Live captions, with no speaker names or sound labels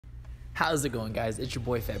How's it going, guys? It's your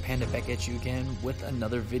boy Fat Panda back at you again with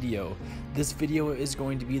another video. This video is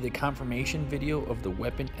going to be the confirmation video of the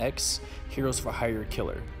Weapon X Heroes for Hire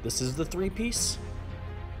killer. This is the 3-piece.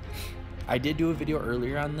 I did do a video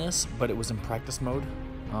earlier on this, but it was in practice mode.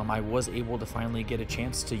 I was able to finally get a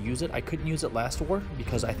chance to use it. I couldn't use it last war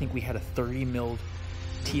because I think we had a 30 mil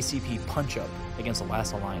TCP punch up against the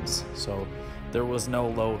last alliance. So there was no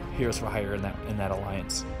low Heroes for Hire in that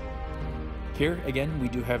alliance. Here, again, we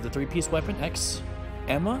do have the 3-piece Weapon X,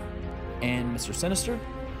 Emma, and Mr. Sinister.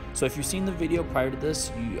 So if you've seen the video prior to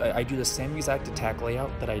this, I do the same exact attack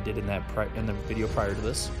layout that I did in the video prior to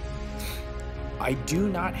this. I do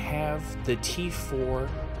not have the T4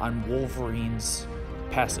 on Wolverine's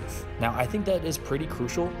passive. Now, I think that is pretty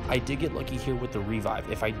crucial. I did get lucky here with the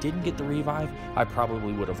revive. If I didn't get the revive, I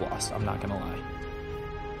probably would have lost. I'm not going to lie.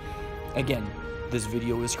 Again, this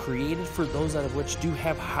video is created for those out of which do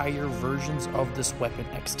have higher versions of this Weapon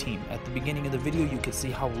X team. At the beginning of the video, you can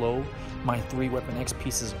see how low my 3 Weapon X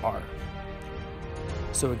pieces are.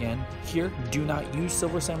 So again, here, do not use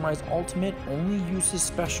Silver Samurai's ultimate, only use his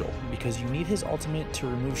special, because you need his ultimate to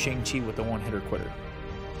remove Shang-Chi with the one-hitter quitter.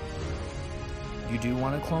 You do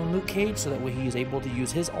want to clone Luke Cage, so that way he is able to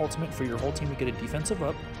use his ultimate for your whole team to get a defensive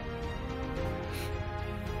up.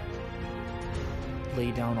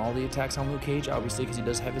 Lay down all the attacks on Luke Cage, obviously, because he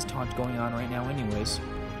does have his taunt going on right now anyways.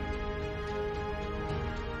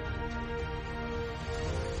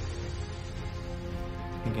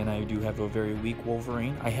 Again, I do have a very weak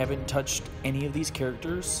Wolverine. I haven't touched any of these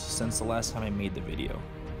characters since the last time I made the video.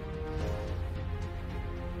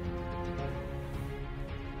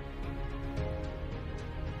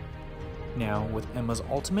 Now, with Emma's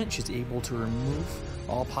ultimate, she's able to remove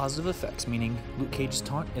all positive effects, meaning Luke Cage's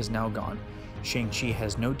taunt is now gone. Shang-Chi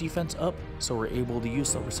has no defense up, so we're able to use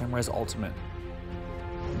Silver Samurai's ultimate.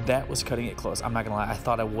 That was cutting it close. I'm not gonna lie, I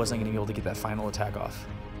thought I wasn't gonna be able to get that final attack off.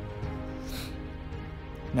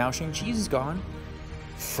 Now Shang-Chi's gone.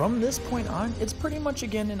 From this point on, it's pretty much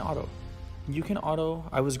again an auto. You can auto.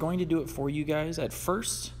 I was going to do it for you guys at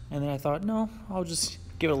first, and then I thought, no, I'll just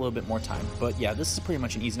give it a little bit more time. But yeah, this is pretty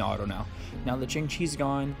much an easy auto now. Now that Shang-Chi's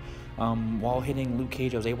gone, while hitting Luke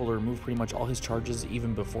Cage, I was able to remove pretty much all his charges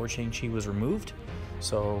even before Shang-Chi was removed.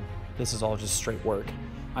 So this is all just straight work.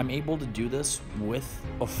 I'm able to do this with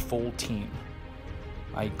a full team.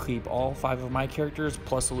 I keep all 5 of my characters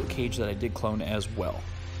plus the Luke Cage that I did clone as well.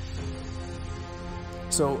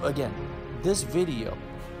 So again, this video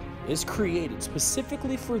is created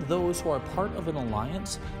specifically for those who are part of an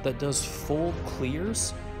alliance that does full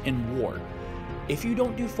clears in war. If you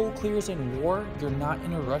don't do full clears in war, you're not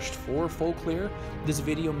in a rush for full clear, this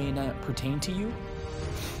video may not pertain to you.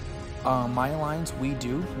 My alliance, we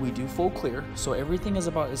do full clear, so everything is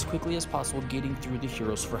about as quickly as possible getting through the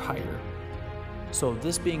Heroes for Hire. So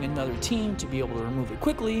this being another team to be able to remove it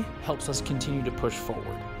quickly helps us continue to push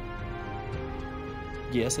forward.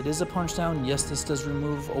 Yes, it is a punch down. Yes, this does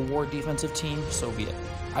remove a war defensive team, so be it.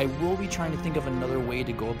 I will be trying to think of another way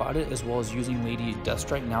to go about it, as well as using Lady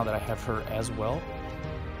Deathstrike now that I have her as well.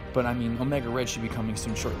 But I mean, Omega Red should be coming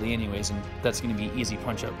soon shortly anyways, and that's going to be easy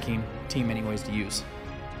punch up team anyways to use.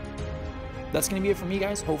 That's going to be it for me,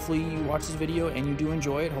 guys. Hopefully you watch this video and you do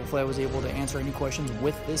enjoy it. Hopefully I was able to answer any questions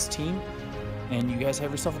with this team. And you guys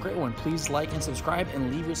have yourself a great one. Please like and subscribe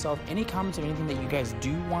and leave yourself any comments of anything that you guys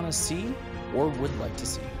do want to see or would like to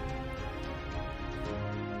see.